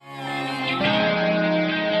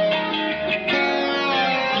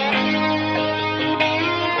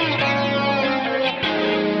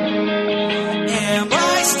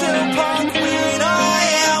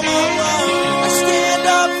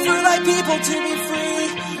to be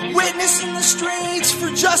free, witnessing the streets for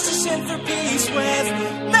justice and for peace, with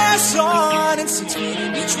masks on and 6 feet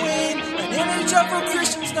in between, an image of real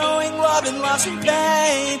Christians knowing love and loss and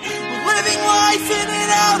pain. We're living life in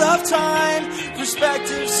and out of time,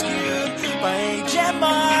 perspective skewed by age and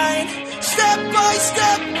mind, step by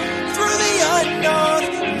step through the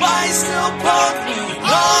unknown. Why still punk when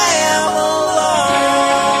I am alone?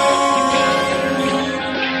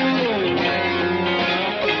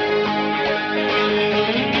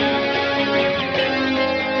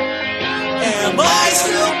 Am I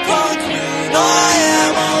still punk when I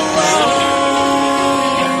am alone?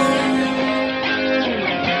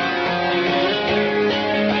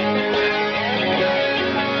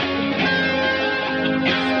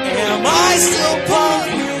 Am I still punk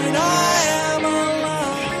when I am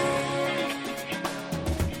alone?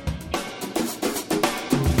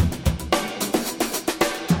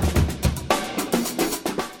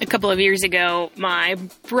 A couple of years ago, my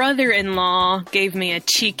brother-in-law gave me a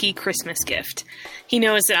cheeky Christmas gift. He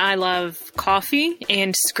knows that I love coffee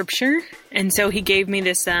and scripture, and so he gave me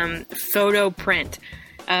this photo print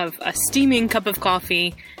of a steaming cup of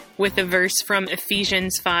coffee with a verse from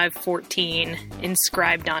Ephesians 5:14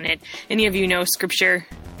 inscribed on it. Any of you know scripture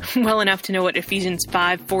well enough to know what Ephesians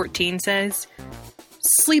 5:14 says?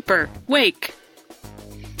 Sleeper, wake!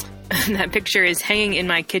 That picture is hanging in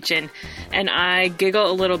my kitchen, and I giggle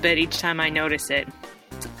a little bit each time I notice it.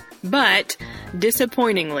 But,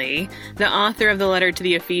 disappointingly, the author of the letter to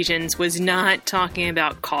the Ephesians was not talking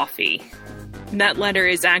about coffee. That letter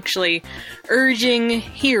is actually urging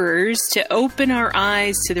hearers to open our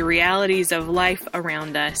eyes to the realities of life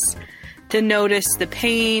around us, to notice the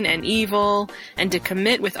pain and evil, and to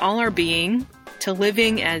commit with all our being to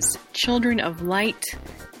living as children of light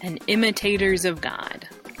and imitators of God.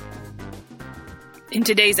 In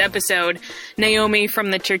today's episode, Naomi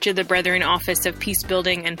from the Church of the Brethren Office of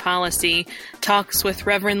Peacebuilding and Policy talks with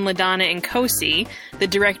Reverend LaDonna Nkosi, the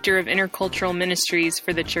Director of Intercultural Ministries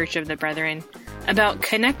for the Church of the Brethren, about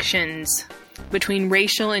connections between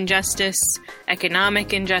racial injustice,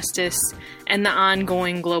 economic injustice, and the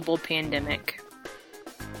ongoing global pandemic.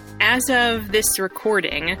 As of this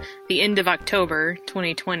recording, the end of October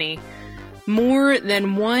 2020, more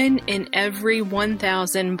than 1 in every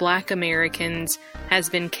 1,000 Black Americans has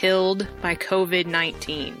been killed by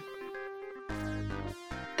COVID-19.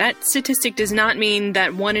 That statistic does not mean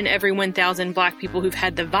that 1 in every 1,000 Black people who've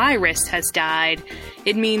had the virus has died.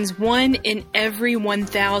 It means 1 in every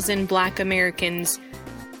 1,000 Black Americans,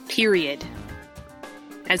 period,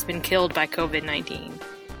 has been killed by COVID-19.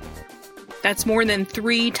 That's more than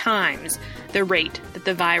 3 times the rate that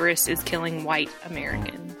the virus is killing white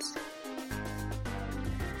Americans.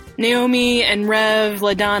 Naomi and Rev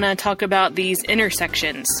LaDonna talk about these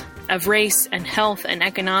intersections of race and health and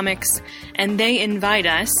economics, and they invite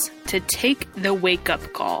us to take the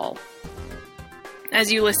wake-up call.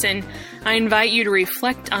 As you listen, I invite you to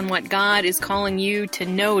reflect on what God is calling you to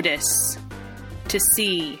notice, to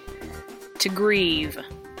see, to grieve,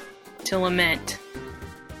 to lament,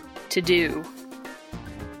 to do.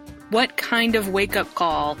 What kind of wake-up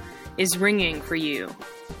call is ringing for you?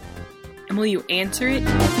 And will you answer it?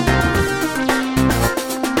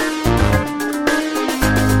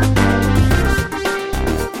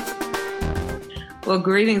 Well,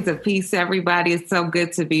 greetings of peace, everybody. It's so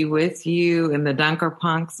good to be with you in the Dunker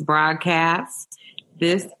Punks broadcast.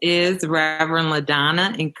 This is Reverend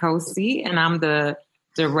LaDonna Nkosi, and I'm the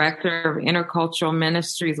Director of Intercultural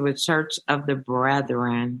Ministries with Church of the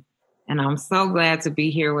Brethren. And I'm so glad to be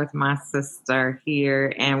here with my sister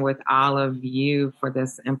here and with all of you for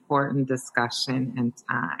this important discussion and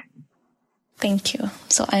time. Thank you.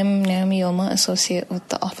 So I'm Naomi Yoma, Associate with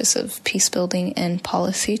the Office of Peacebuilding and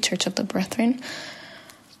Policy, Church of the Brethren.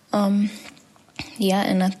 And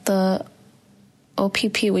at the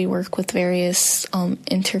OPP, we work with various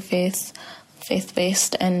interfaith,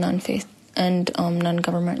 faith-based, and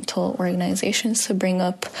non-governmental organizations to bring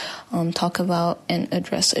up, talk about, and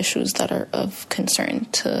address issues that are of concern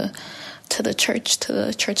to the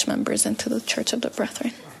church members, and to the Church of the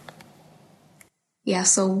Brethren. Yeah,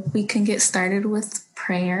 so we can get started with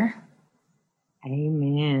prayer.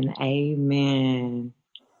 Amen. Amen.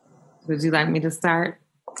 Would you like me to start?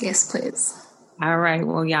 Yes, please. All right.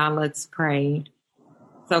 Well, y'all, let's pray.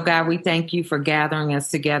 So, God, we thank you for gathering us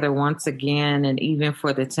together once again, and even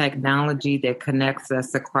for the technology that connects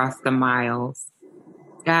us across the miles.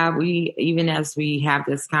 God, even as we have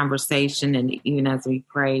this conversation and even as we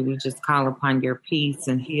pray, we just call upon your peace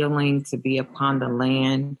and healing to be upon the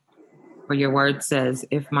land. For your word says,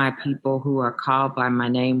 if my people who are called by my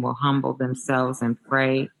name will humble themselves and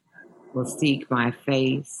pray, will seek my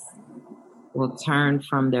face, will turn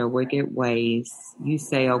from their wicked ways. You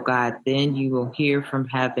say, oh God, then you will hear from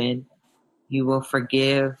heaven. You will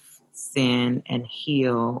forgive sin and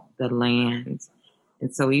heal the land.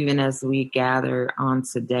 And so even as we gather on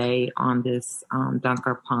today on this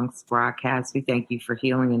Dunker Punks broadcast, we thank you for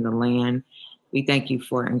healing in the land. We thank you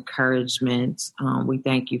for encouragement. We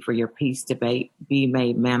thank you for your peace to be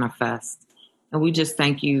made manifest. And we just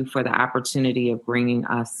thank you for the opportunity of bringing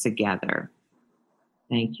us together.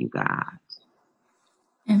 Thank you, God.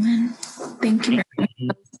 Amen. Thank you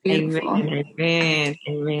very much.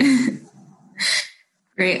 Amen.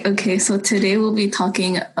 Great. Okay, so today we'll be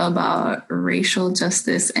talking about racial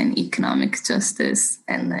justice and economic justice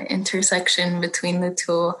and the intersection between the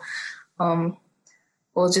two.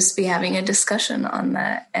 We'll just be having a discussion on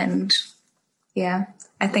that. And yeah,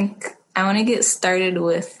 I think I want to get started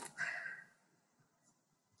with,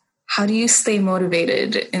 how do you stay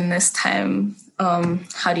motivated in this time?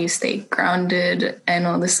 How do you stay grounded? I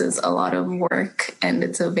know this is a lot of work, and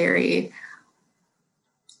it's a very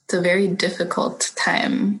difficult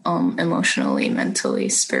time, emotionally, mentally,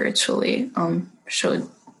 spiritually. So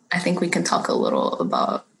I think we can talk a little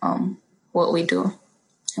about what we do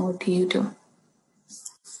and what do you do.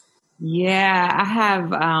 Yeah, I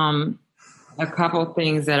have a couple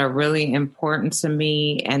things that are really important to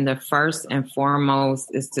me. And the first and foremost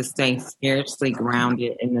is to stay spiritually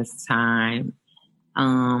grounded in this time.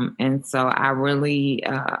 And so I really,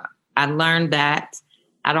 I learned that.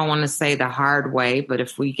 I don't want to say the hard way, but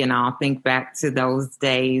if we can all think back to those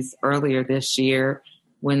days earlier this year,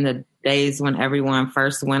 when the days when everyone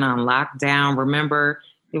first went on lockdown, remember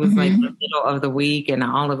it was like the middle of the week, and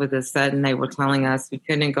all of a sudden they were telling us we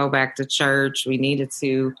couldn't go back to church. We needed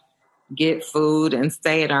to get food and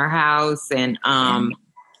stay at our house. And all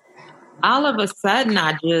of a sudden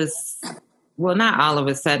not all of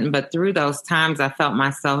a sudden, but through those times, I felt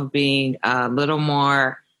myself being a little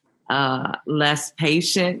more less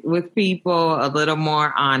patient with people, a little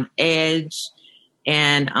more on edge.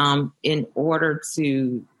 And in order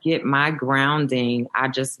to get my grounding, I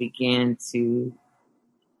just began to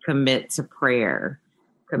commit to prayer,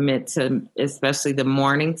 commit to especially the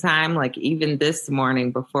morning time. Like even this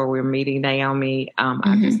morning before we're meeting Naomi,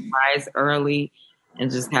 I just rise early and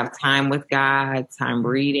just have time with God, time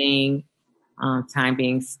reading, time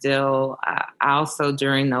being still. I also,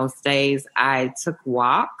 during those days, I took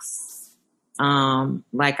walks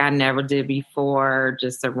like I never did before,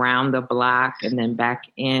 just around the block and then back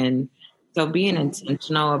in. So being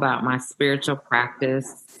intentional about my spiritual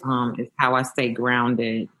practice is how I stay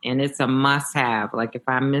grounded. And it's a must-have. Like if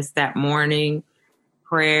I miss that morning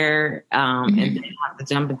prayer and then have to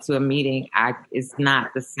jump into a meeting, it's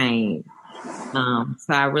not the same.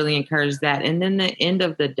 So I really encourage that. And then the end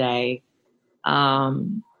of the day,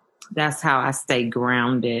 that's how I stay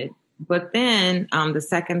grounded. But then the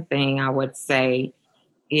second thing I would say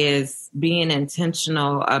is being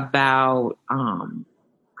intentional about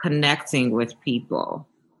connecting with people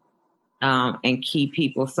and key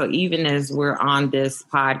people. So even as we're on this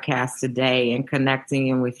podcast today and connecting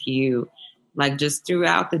in with you, like just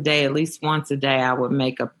throughout the day, at least once a day, I would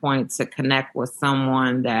make a point to connect with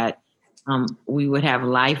someone that we would have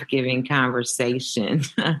life-giving conversation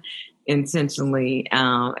intentionally.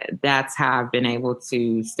 That's how I've been able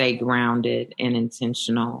to stay grounded and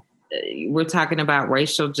intentional. We're talking about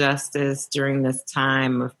racial justice during this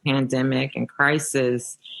time of pandemic and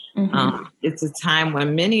crisis. It's a time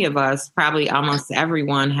when many of us, probably almost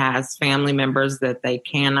everyone, has family members that they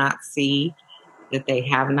cannot see, that they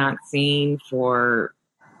have not seen for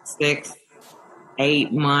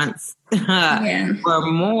 6-8 months or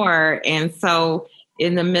more. And so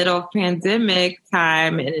in the middle of pandemic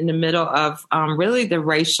time and in the middle of really the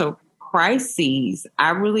racial crises, I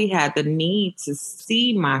really had the need to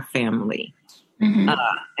see my family.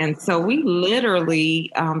 And so we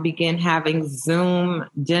literally began having Zoom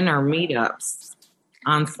dinner meetups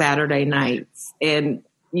on Saturday nights. And,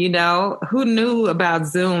 you know, who knew about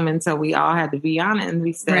Zoom until we all had to be on it? And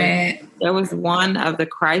we said there was one of the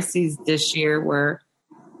crises this year where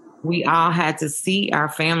we all had to see our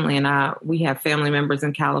family. And we have family members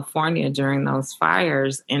in California during those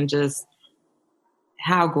fires, and just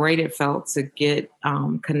how great it felt to get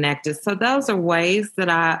connected. So those are ways that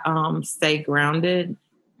I stay grounded,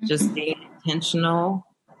 just being intentional,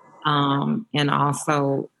 and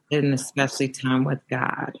also in especially time with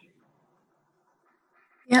God.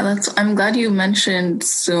 Yeah, I'm glad you mentioned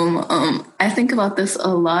Zoom. I think about this a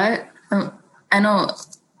lot. I know,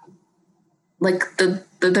 like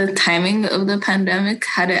the timing of the pandemic,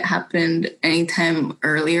 had it happened anytime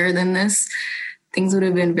earlier than this, things would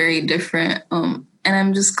have been very different. And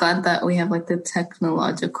I'm just glad that we have like the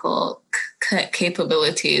technological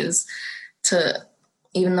capabilities to,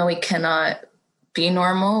 even though we cannot be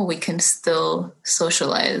normal, we can still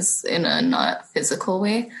socialize in a not physical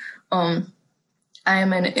way. I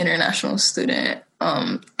am an international student,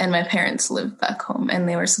 and my parents live back home, and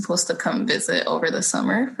they were supposed to come visit over the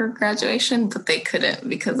summer for graduation, but they couldn't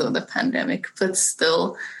because of the pandemic. But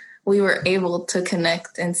still, we were able to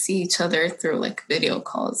connect and see each other through like video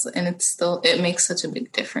calls, and it makes such a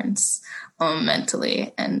big difference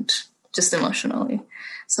mentally and just emotionally.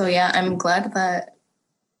 So yeah, I'm glad that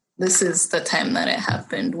this is the time that it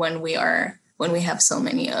happened when we have so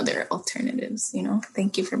many other alternatives,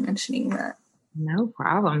 Thank you for mentioning that. No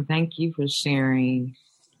problem. Thank you for sharing.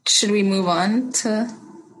 Should we move on to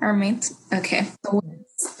our main? Okay. So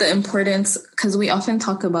what's the importance, because we often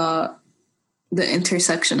talk about the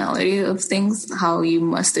intersectionality of things, how you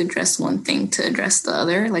must address one thing to address the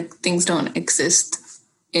other. Like things don't exist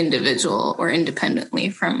individual or independently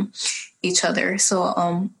from each other. So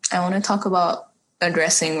I want to talk about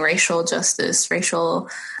addressing racial justice, racial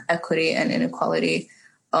equity, and inequality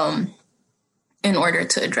in order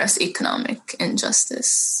to address economic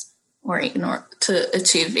injustice or to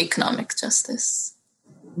achieve economic justice.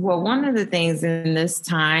 Well, one of the things in this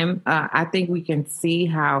time, I think we can see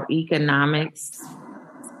how economics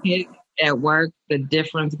hit at work, the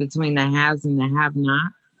difference between the haves and the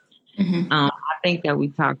have-not. Mm-hmm. I think that we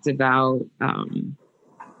talked about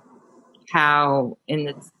how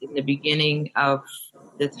in the beginning of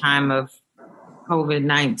the time of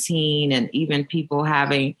COVID-19 and even people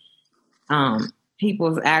having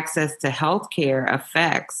people's access to healthcare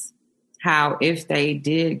affects how if they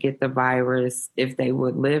did get the virus, if they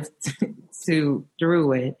would live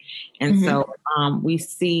through it. And mm-hmm. So we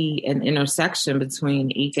see an intersection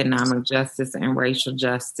between economic justice and racial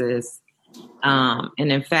justice. And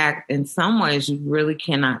in fact, in some ways, you really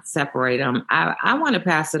cannot separate them. I want to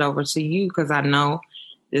pass it over to you because I know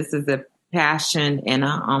this is a passion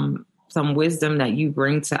and some wisdom that you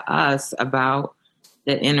bring to us about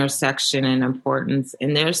the intersection and importance.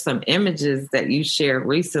 And there's some images that you shared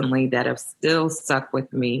recently that have still stuck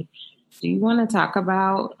with me. Do you want to talk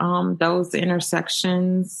about those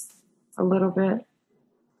intersections a little bit?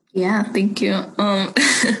 Yeah, thank you.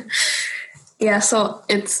 Yeah, so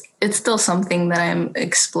it's still something that I'm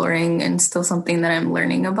exploring and still something that I'm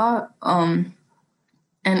learning about. And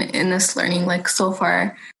in this learning, like so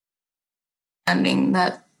far, understanding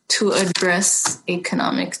that to address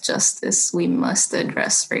economic justice, we must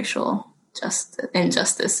address racial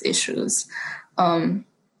injustice issues.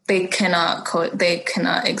 They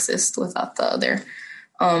cannot exist without the other.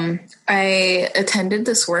 I attended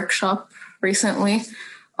this workshop recently,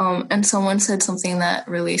 and someone said something that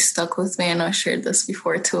really stuck with me, and I shared this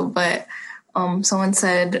before too, but someone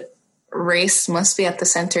said race must be at the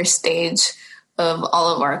center stage of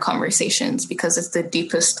all of our conversations because it's the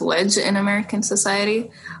deepest wedge in American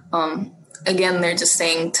society. Again, they're just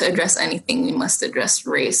saying to address anything, we must address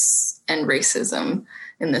race and racism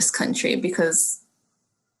in this country because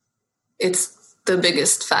it's the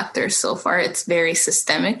biggest factor so far. It's very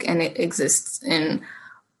systemic and it exists in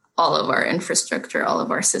all of our infrastructure, all of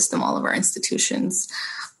our system, all of our institutions.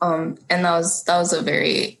 And that was a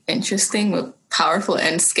very interesting, powerful,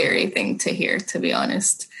 and scary thing to hear, to be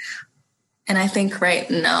honest. And I think right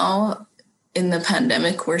now in the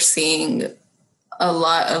pandemic, we're seeing a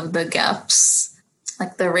lot of the gaps,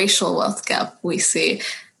 like the racial wealth gap we see,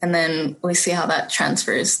 and then we see how that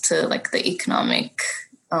transfers to like the economic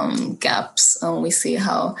gaps. We see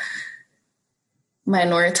how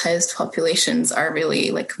minoritized populations are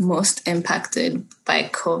really like most impacted by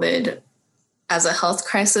COVID as a health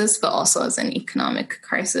crisis, but also as an economic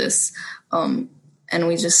crisis. And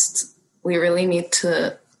we really need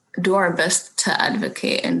to do our best to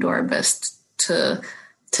advocate and do our best to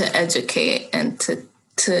educate and to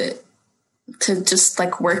just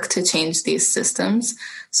like work to change these systems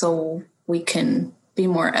so we can be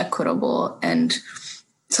more equitable and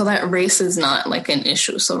so that race is not like an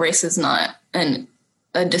issue. So race is not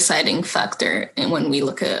a deciding factor. And when we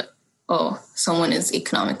look at, someone is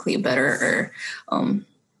economically better or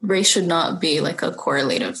race should not be like a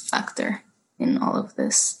correlative factor in all of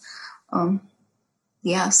this.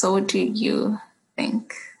 Yeah. So what do you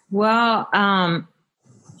think? Well,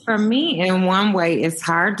 for me, in one way, it's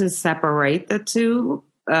hard to separate the two,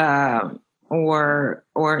 or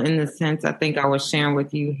in the sense, I think I was sharing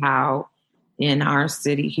with you how in our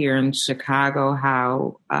city here in Chicago,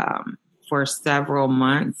 how for several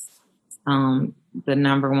months, the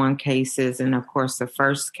number one cases and, of course, the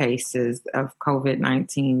first cases of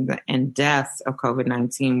COVID-19 and deaths of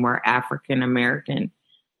COVID-19 were African-American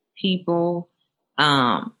people.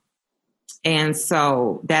 And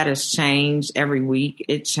so that has changed every week.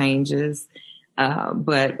 It changes.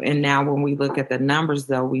 And now when we look at the numbers,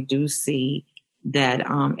 though, we do see that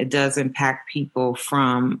it does impact people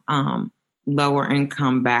from lower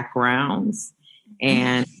income backgrounds.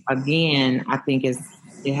 And again, I think it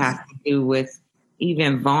has to do with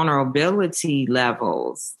even vulnerability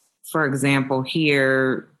levels. For example,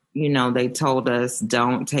 here, they told us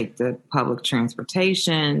don't take the public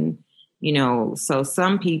transportation, so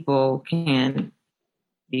some people can,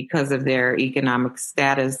 because of their economic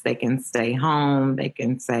status, they can stay home. They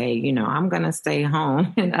can say, I'm going to stay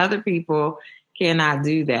home. And other people cannot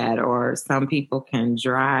do that. Or some people can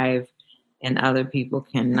drive and other people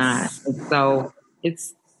cannot. And so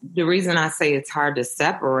it's the reason I say it's hard to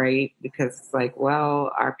separate, because it's like,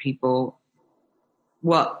 well,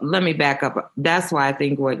 let me back up. That's why I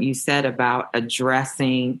think what you said about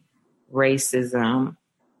addressing racism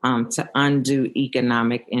to undo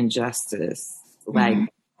economic injustice,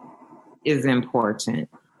 is important.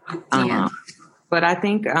 But I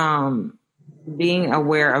think being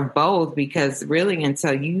aware of both, because really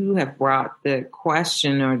until you have brought the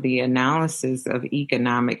question or the analysis of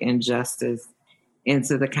economic injustice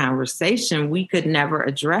into the conversation, we could never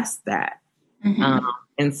address that.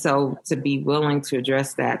 And so to be willing to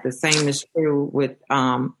address that, the same is true with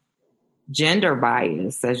gender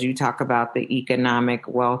bias, as you talk about the economic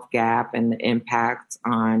wealth gap and the impact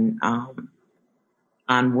on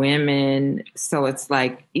women. So it's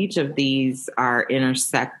like each of these are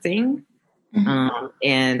intersecting.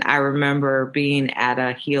 And I remember being at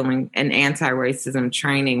an anti-racism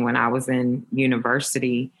training when I was in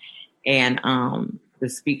university, and the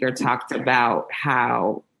speaker talked about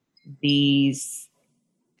how these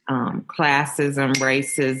classism,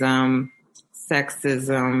 racism,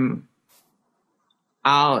 sexism,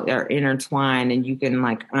 all are intertwined, and you can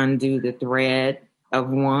undo the thread of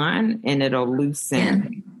one and it'll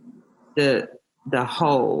loosen the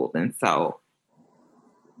whole. And so,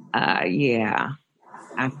 I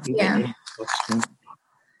think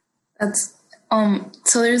that's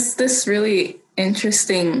so there's this really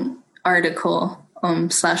interesting article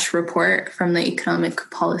 / report from the Economic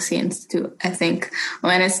Policy Institute, I think,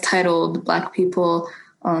 and it's titled Black People.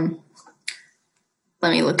 Let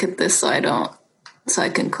me look at this so I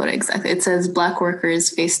can quote it exactly. It says Black workers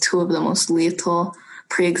face two of the most lethal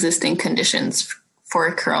pre-existing conditions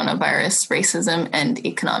for coronavirus: racism and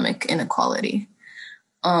economic inequality.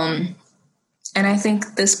 And I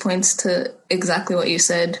think this points to exactly what you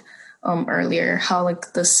said earlier, how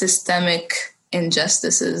the systemic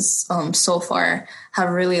injustices so far have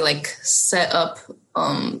really set up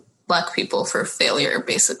Black people for failure,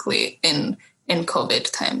 basically in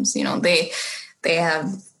COVID times. They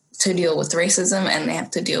have to deal with racism and they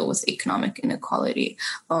have to deal with economic inequality.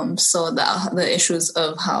 So the issues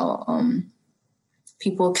of how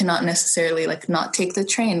people cannot necessarily not take the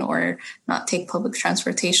train or not take public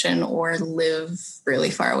transportation or live really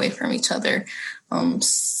far away from each other.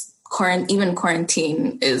 Even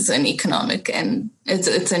quarantine is an economic, and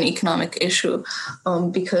it's an economic issue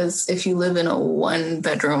because if you live in a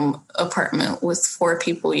 1-bedroom apartment with 4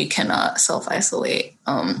 people, you cannot self-isolate,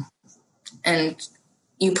 and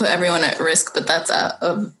you put everyone at risk. But that's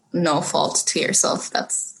of no fault to yourself.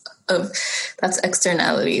 That's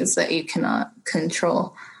externalities that you cannot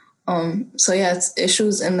control. So it's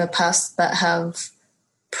issues in the past that have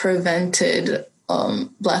prevented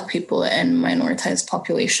Black people and minoritized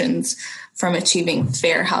populations from achieving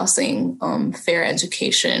fair housing, fair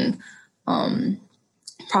education,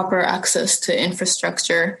 proper access to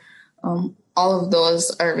infrastructure. All of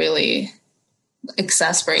those are really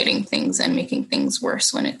exacerbating things and making things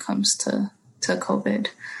worse when it comes to COVID.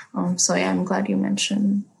 So I'm glad you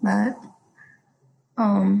mentioned that.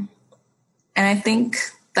 And I think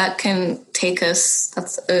that can take us,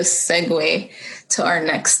 that's a segue to our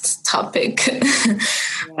next topic.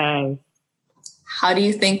 Nice. How do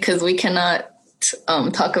you think, because we cannot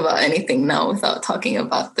talk about anything now without talking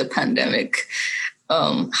about the pandemic,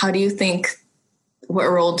 how do you think, what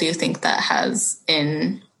role do you think that has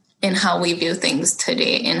in how we view things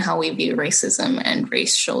today, in how we view racism and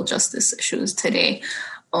racial justice issues today?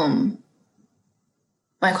 My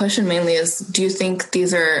question mainly is, do you think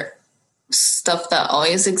these are stuff that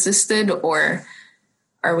always existed, or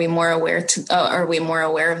are we more aware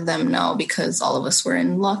of them now because all of us were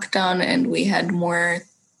in lockdown and we had more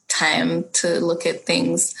time to look at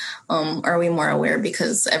things? Are we more aware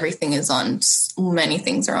because many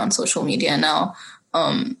things are on social media now,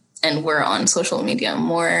 and we're on social media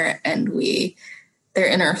more, and they're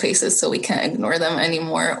in our faces, so we can't ignore them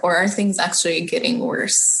anymore? Or are things actually getting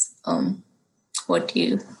worse? What do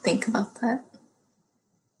you think about that?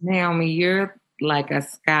 Naomi, you're like a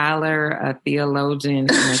scholar, a theologian, and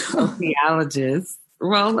a sociologist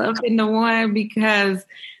roll up into one, because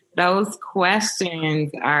those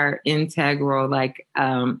questions are integral. Like,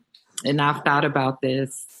 and I've thought about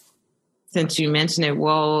this since you mentioned it.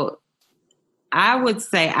 Well, I would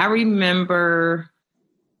say I remember,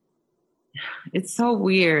 it's so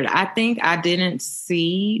weird. I think I didn't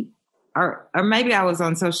see, or maybe I was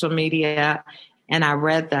on social media and I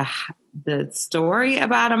read the story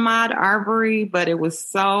about Ahmaud Arbery, but it was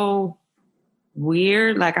so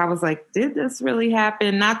weird. Like, I was like, did this really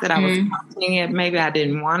happen? Not that I was questioning it. Maybe I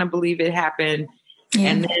didn't want to believe it happened. Yeah.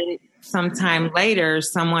 And then sometime later,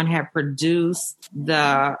 someone had produced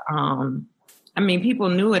the, people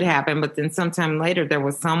knew it happened, but then sometime later, there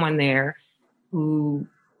was someone there who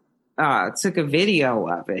took a video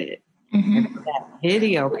of it. Mm-hmm. And that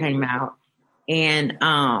video came out. And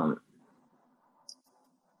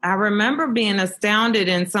I remember being astounded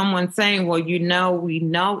and someone saying, well, we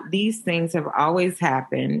know these things have always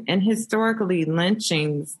happened. And historically,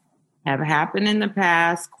 lynchings have happened in the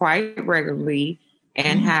past quite regularly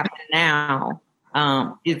and happen now.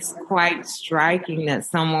 It's quite striking that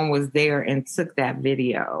someone was there and took that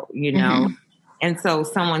video, Mm-hmm. And so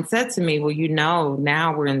someone said to me, well,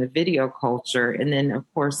 now we're in the video culture. And then,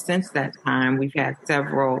 of course, since that time, we've had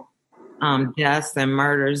several deaths and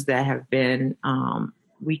murders that have been,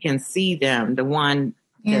 we can see them. The one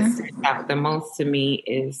that sticks out the most to me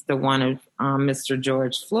is the one of Mr.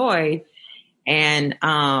 George Floyd. And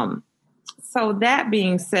so that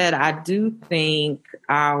being said, I do think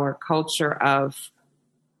our culture of,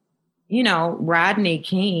 Rodney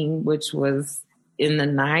King, which was in the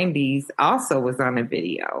 90s, also was on a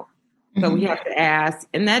video. So we have to ask,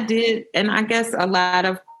 and that did, and I guess a lot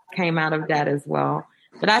of came out of that as well.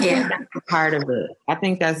 But I think that's a part of it. I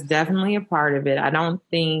think that's definitely a part of it. I don't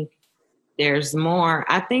think there's more.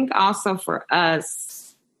 I think also for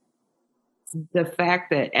us, the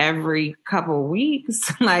fact that every couple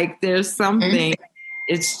weeks, like there's something,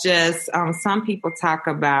 it's just, some people talk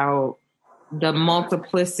about the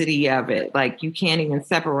multiplicity of it. Like, you can't even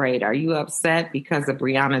separate. Are you upset because of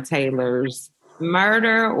Breonna Taylor's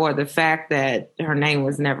murder, or the fact that her name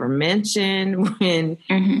was never mentioned when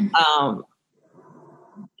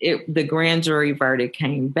the grand jury verdict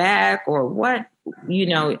came back, or what,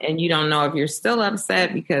 and you don't know if you're still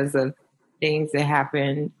upset because of things that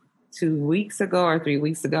happened 2 weeks ago or 3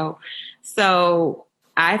 weeks ago. So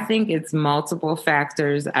I think it's multiple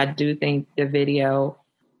factors. I do think the video,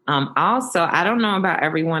 also, I don't know about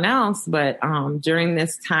everyone else, but during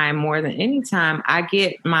this time, more than any time, I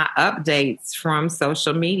get my updates from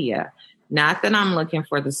social media. Not that I'm looking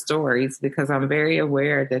for the stories, because I'm very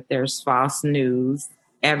aware that there's false news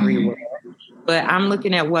everywhere. But I'm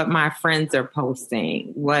looking at what my friends are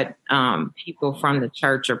posting, what people from the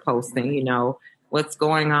church are posting, what's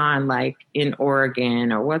going on like in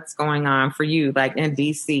Oregon, or what's going on for you, like in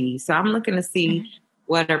DC. So I'm looking to see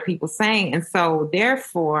what are people saying. And so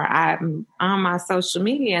therefore I'm on my social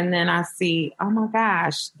media, and then I see, oh my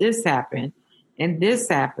gosh, this happened and this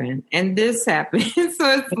happened and this happened. So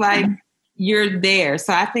it's like, you're there.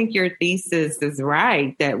 So I think your thesis is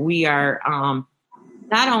right, that we are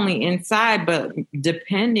not only inside, but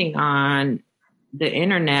depending on the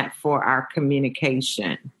internet for our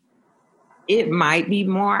communication. It might be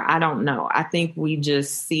more. I don't know. I think we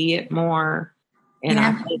just see it more. And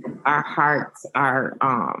I think our hearts are,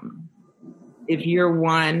 if you're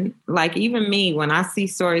one, like even me, when I see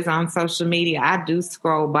stories on social media, I do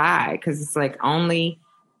scroll by, because it's like only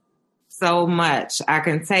so much I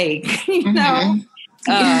can take,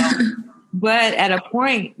 But at a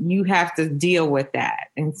point, you have to deal with that.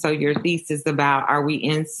 And so your thesis about, are we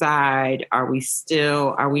inside? Are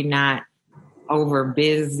we not over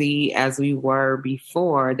busy as we were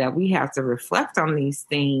before? That we have to reflect on these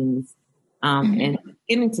things and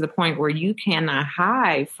getting to the point where you cannot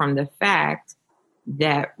hide from the fact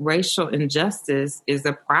that racial injustice is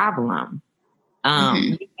a problem.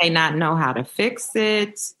 You may not know how to fix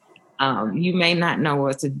it. You may not know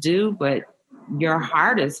what to do, but your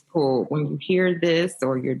heart is pulled when you hear this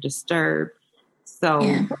or you're disturbed. So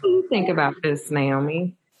what do you think about this,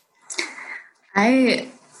 Naomi? I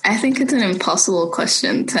think it's an impossible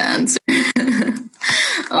question to answer.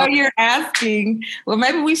 Oh, you're asking. Well,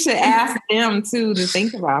 maybe we should ask them too to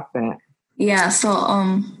think about that. Yeah. So,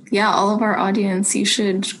 all of our audience, you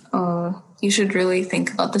should really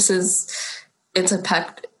think about this. It's a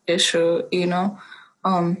packed issue,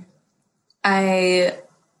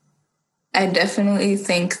 I definitely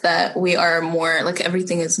think that we are more, like,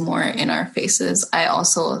 everything is more in our faces. I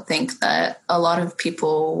also think that a lot of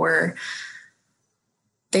people were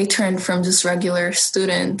they turned from just regular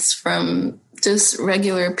students, from just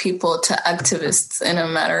regular people, to activists in a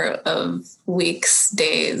matter of weeks,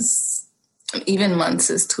 days, even months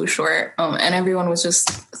is too short. And everyone was just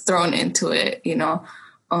thrown into it, you know.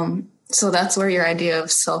 So that's where your idea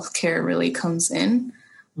of self-care really comes in.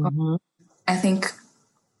 Mm-hmm. I think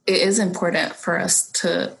it is important for us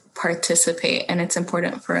to participate, and it's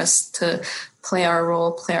important for us to play our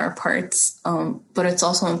role, play our parts. But it's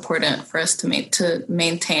also important for us to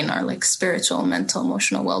maintain our like spiritual, mental,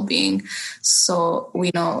 emotional well-being. So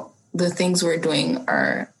we know the things we're doing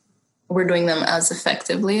them as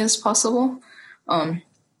effectively as possible.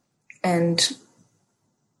 And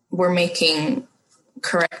we're making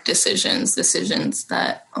correct decisions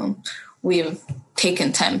that we've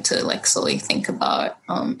taken time to like slowly think about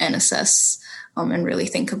and assess and really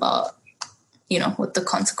think about, you know, what the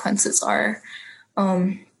consequences are.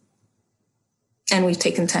 And we've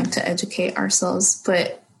taken time to educate ourselves.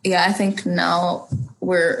 But yeah, I think now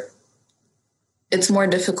it's more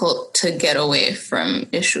difficult to get away from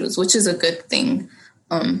issues, which is a good thing.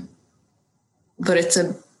 But it's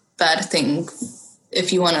a bad thing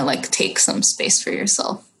if you want to like take some space for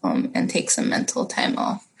yourself and take some mental time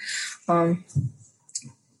off.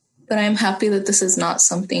 But I'm happy that this is not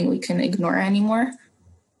something we can ignore anymore.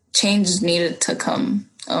 Change needed to come.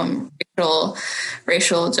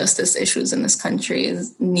 Racial justice issues in this country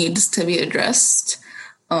needs to be addressed.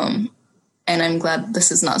 And I'm glad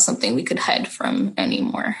this is not something we could hide from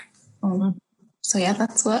anymore. So yeah,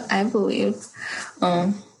 that's what I believe.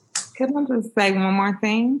 Can I just say one more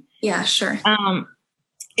thing? Yeah, sure.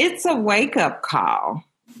 It's a wake-up call.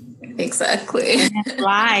 Exactly. In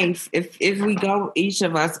life, if we each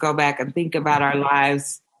of us go back and think about our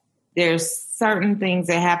lives, there's certain things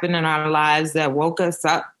that happen in our lives that woke us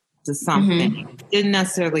up to something. Mm-hmm. It didn't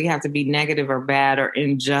necessarily have to be negative or bad or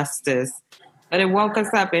injustice, but it woke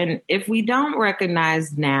us up. And if we don't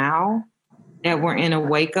recognize now that we're in a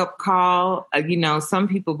wake-up call, some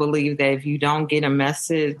people believe that if you don't get a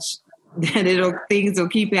message, that things will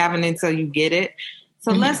keep happening until you get it.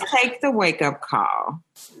 So let's take the wake-up call.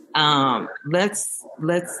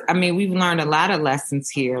 We've learned a lot of lessons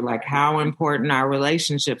here, like how important our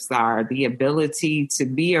relationships are, the ability to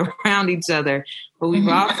be around each other. But we've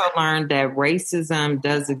also learned that racism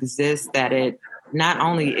does exist, that it not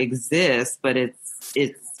only exists, but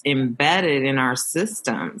it's embedded in our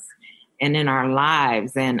systems and in our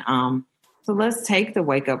lives. And so let's take the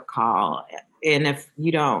wake-up call. And if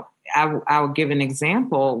you don't, I'll give an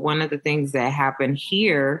example. One of the things that happened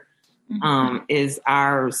here is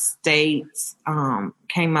our state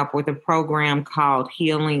came up with a program called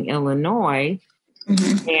Healing Illinois.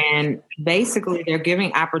 Mm-hmm. And basically they're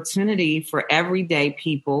giving opportunity for everyday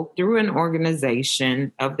people through an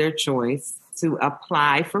organization of their choice to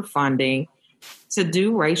apply for funding to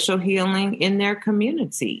do racial healing in their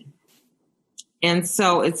community. And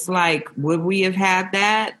so it's like, would we have had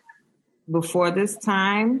that before this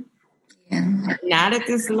time? Yeah. Not at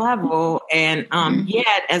this level. And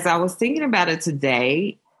yet, as I was thinking about it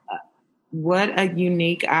today, what a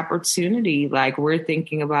unique opportunity. Like, we're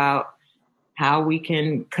thinking about how we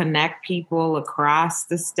can connect people across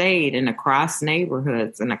the state and across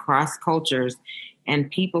neighborhoods and across cultures. And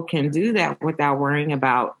people can do that without worrying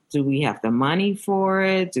about, do we have the money for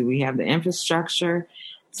it? Do we have the infrastructure?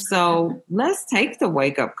 So let's take the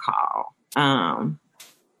wake-up call.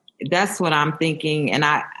 That's what I'm thinking. And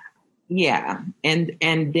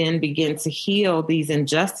and then begin to heal these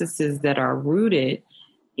injustices that are rooted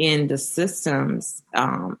in the systems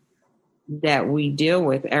that we deal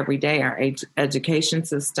with every day, our education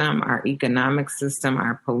system, our economic system,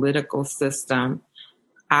 our political system,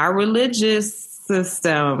 our religious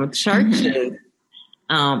system, churches.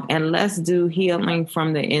 And let's do healing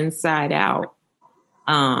from the inside out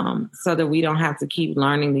so that we don't have to keep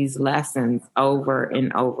learning these lessons over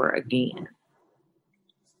and over again.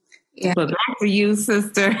 Yeah. But back to you,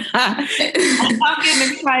 sister. I'm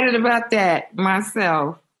getting excited about that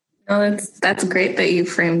myself. No, that's great that you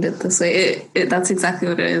framed it this way. That's exactly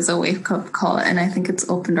what it is, a wake-up call. And I think it's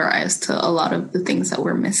opened our eyes to a lot of the things that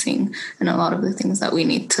we're missing and a lot of the things that we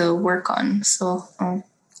need to work on. So, I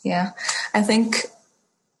think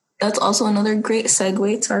that's also another great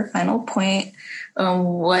segue to our final point.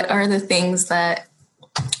 What are the things that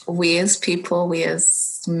we as people, we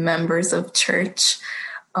as members of church,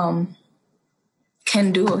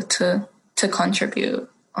 can do to contribute?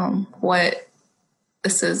 What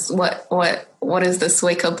is this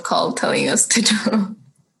wake up call telling us to do?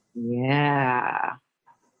 Yeah.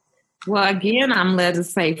 Well, again, I'm led to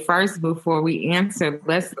say first before we answer,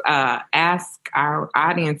 let's ask our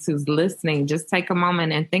audience who's listening, just take a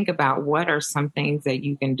moment and think about what are some things that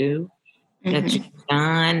you can do that you've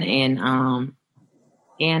done. And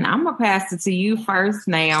I'm going to pass it to you first,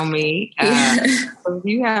 Naomi.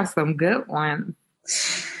 You have some good ones.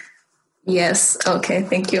 Yes. Okay.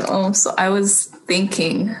 Thank you. So I was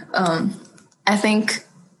thinking, I think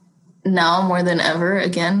now more than ever,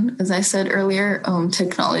 again, as I said earlier,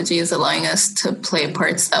 technology is allowing us to play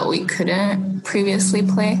parts that we couldn't previously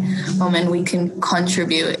play. And we can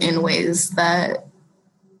contribute in ways that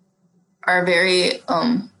are very,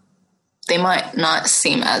 they might not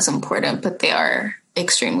seem as important, but they are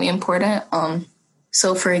extremely important.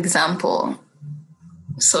 So for example,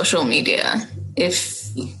 social media. If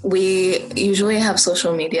we usually have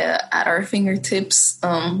social media at our fingertips,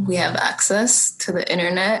 we have access to the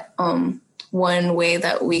internet. One way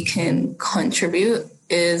that we can contribute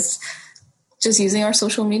is just using our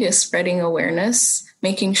social media, spreading awareness,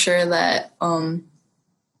 making sure that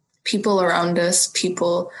people around us,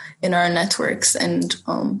 people in our networks, and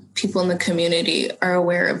people in the community are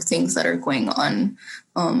aware of things that are going on.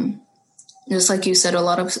 Just like you said, a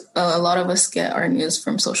lot of us get our news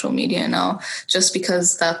from social media now, just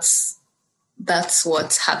because that's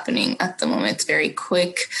what's happening at the moment. It's very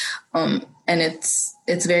quick, and it's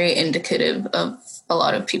very indicative of a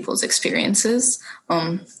lot of people's experiences,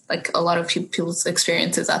 like a lot of people's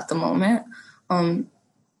experiences at the moment.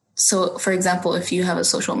 So, for example, if you have a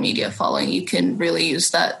social media following, you can really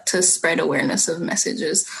use that to spread awareness of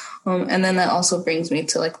messages. And then that also brings me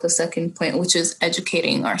to like the second point, which is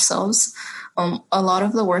educating ourselves. A lot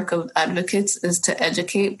of the work of advocates is to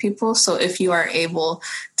educate people. So if you are able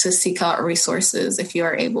to seek out resources, if you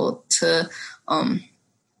are able to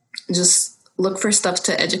just look for stuff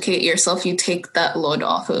to educate yourself, you take that load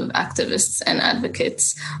off of activists and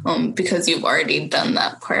advocates because you've already done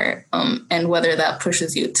that part. And whether that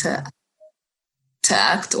pushes you to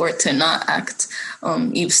act or to not act,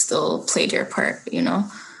 you've still played your part, you know?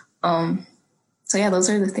 So yeah, those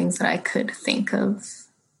are the things that I could think of.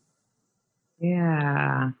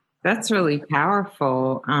 Yeah, that's really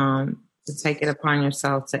powerful to take it upon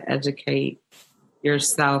yourself to educate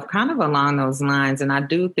yourself, kind of along those lines. And I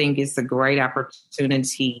do think it's a great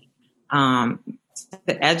opportunity to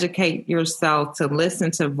educate yourself, to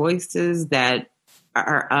listen to voices that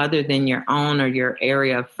are other than your own or your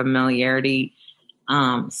area of familiarity.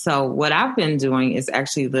 So what I've been doing is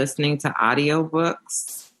actually listening to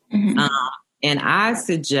audiobooks. Mm-hmm. And I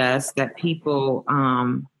suggest that people,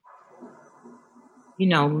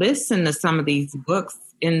 listen to some of these books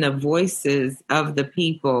in the voices of the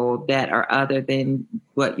people that are other than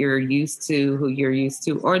what you're used to, who you're used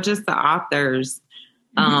to, or just the authors.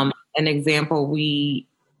 Mm-hmm. An example, we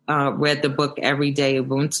read the book Everyday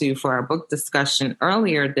Ubuntu for our book discussion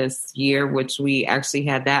earlier this year, which we actually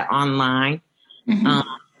had that online. Mm-hmm.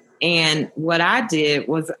 And what I did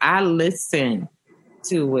was I listened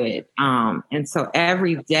to it. And so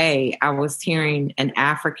every day I was hearing an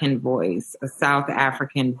African voice, a South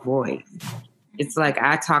African voice. It's like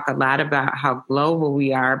I talk a lot about how global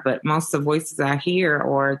we are, but most of the voices I hear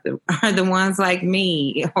are the ones like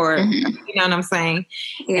me, or mm-hmm. you know what I'm saying?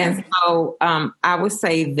 Yeah. And so I would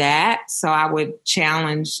say that. So I would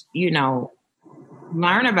challenge,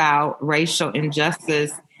 learn about racial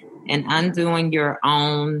injustice and undoing your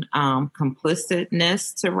own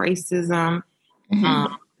complicitness to racism.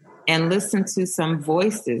 Mm-hmm. And listen to some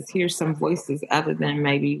voices, hear some voices other than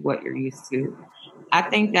maybe what you're used to. I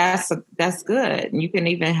think that's good. You can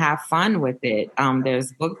even have fun with it.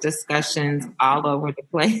 There's book discussions all over the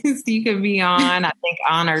place you can be on. I think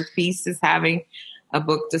Honored Peace is having a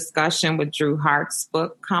book discussion with Drew Hart's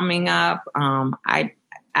book coming up. I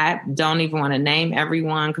don't even want to name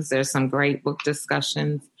everyone because there's some great book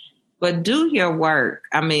discussions. But do your work.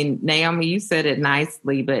 I mean, Naomi, you said it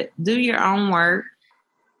nicely, but do your own work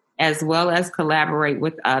as well as collaborate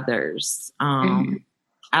with others. Mm-hmm.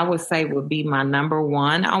 I would say would be my number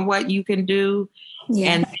one on what you can do.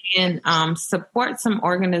 Yeah. And then support some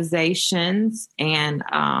organizations and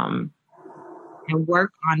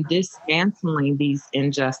work on dismantling these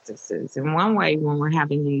injustices. And one way when we're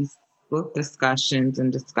having these book discussions,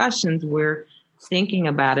 we're thinking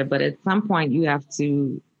about it, but at some point you have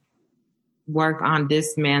to work on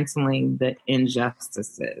dismantling the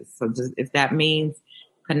injustices. So just, if that means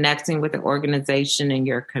connecting with an organization in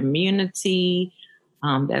your community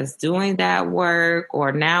that's doing that work,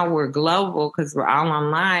 or now we're global because we're all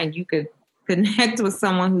online, you could connect with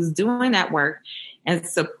someone who's doing that work and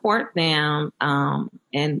support them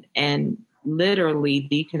and literally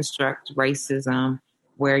deconstruct racism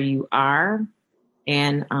where you are.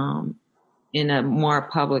 and in a more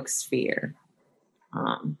public sphere.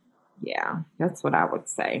 Yeah, that's what I would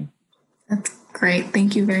say. That's great.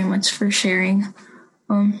 Thank you very much for sharing.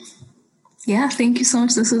 Yeah, thank you so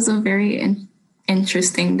much. This was a very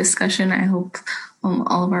interesting discussion. I hope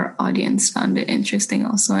all of our audience found it interesting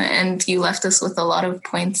also. And you left us with a lot of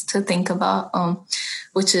points to think about,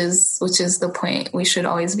 which is the point. We should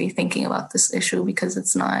always be thinking about this issue because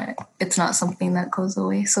it's not something that goes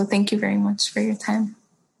away. So thank you very much for your time.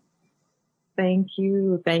 Thank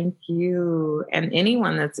you. And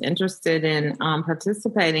anyone that's interested in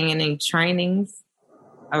participating in any trainings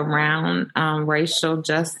around racial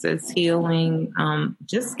justice, healing,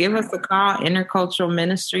 just give us a call, Intercultural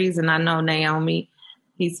Ministries. And I know Naomi,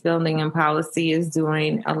 Peace Building and Policy, is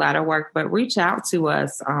doing a lot of work, but reach out to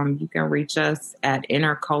us. You can reach us at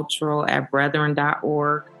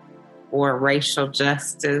intercultural@brethren.org or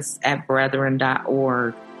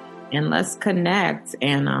racialjustice@brethren.org. And let's connect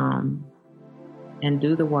and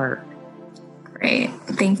do the work. Great.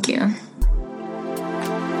 Thank you.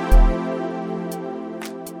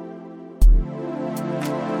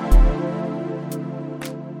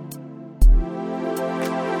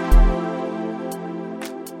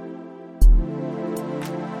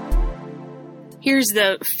 Here's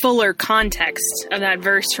the fuller context of that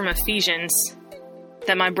verse from Ephesians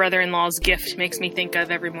that my brother-in-law's gift makes me think of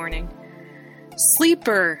every morning.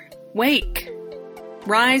 Sleeper, wake.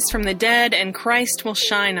 Rise from the dead, and Christ will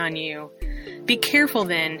shine on you. Be careful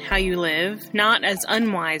then how you live, not as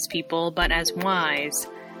unwise people, but as wise,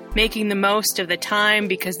 making the most of the time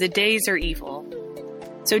because the days are evil.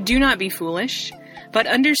 So do not be foolish, but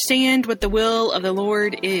understand what the will of the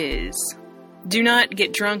Lord is. Do not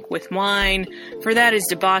get drunk with wine, for that is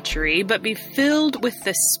debauchery, but be filled with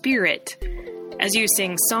the Spirit, as you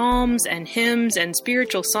sing psalms and hymns and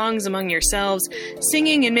spiritual songs among yourselves,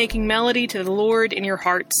 singing and making melody to the Lord in your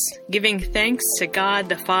hearts, giving thanks to God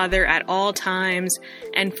the Father at all times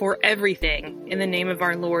and for everything in the name of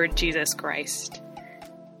our Lord Jesus Christ.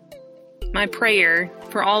 My prayer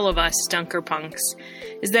for all of us Dunkerpunks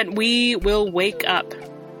is that we will wake up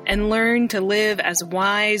and learn to live as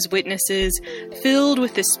wise witnesses, filled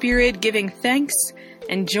with the Spirit, giving thanks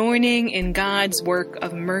and joining in God's work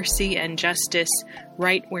of mercy and justice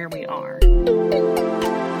right where we are.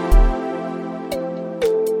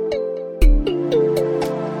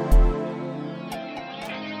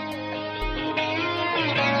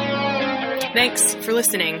 Thanks for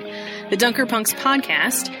listening. The Dunkerpunks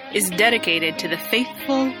podcast is dedicated to the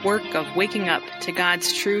faithful work of waking up to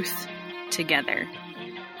God's truth together.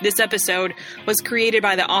 This episode was created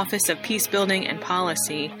by the Office of Peace Building and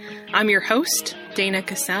Policy. I'm your host, Dana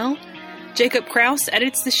Cassell. Jacob Krause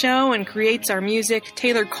edits the show and creates our music.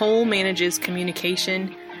 Taylor Cole manages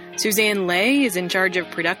communication. Suzanne Lay is in charge of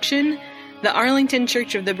production. The Arlington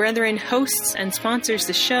Church of the Brethren hosts and sponsors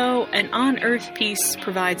the show, and On Earth Peace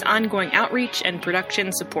provides ongoing outreach and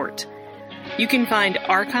production support. You can find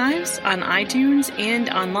archives on iTunes and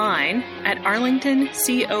online at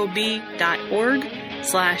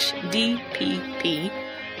arlingtoncob.org/DPP,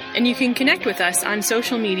 and you can connect with us on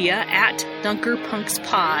social media at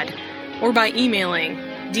DunkerpunksPod or by emailing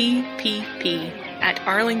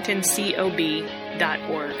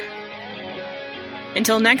dpp@arlingtoncob.org.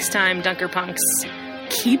 Until next time, Dunkerpunks,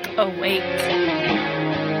 keep awake.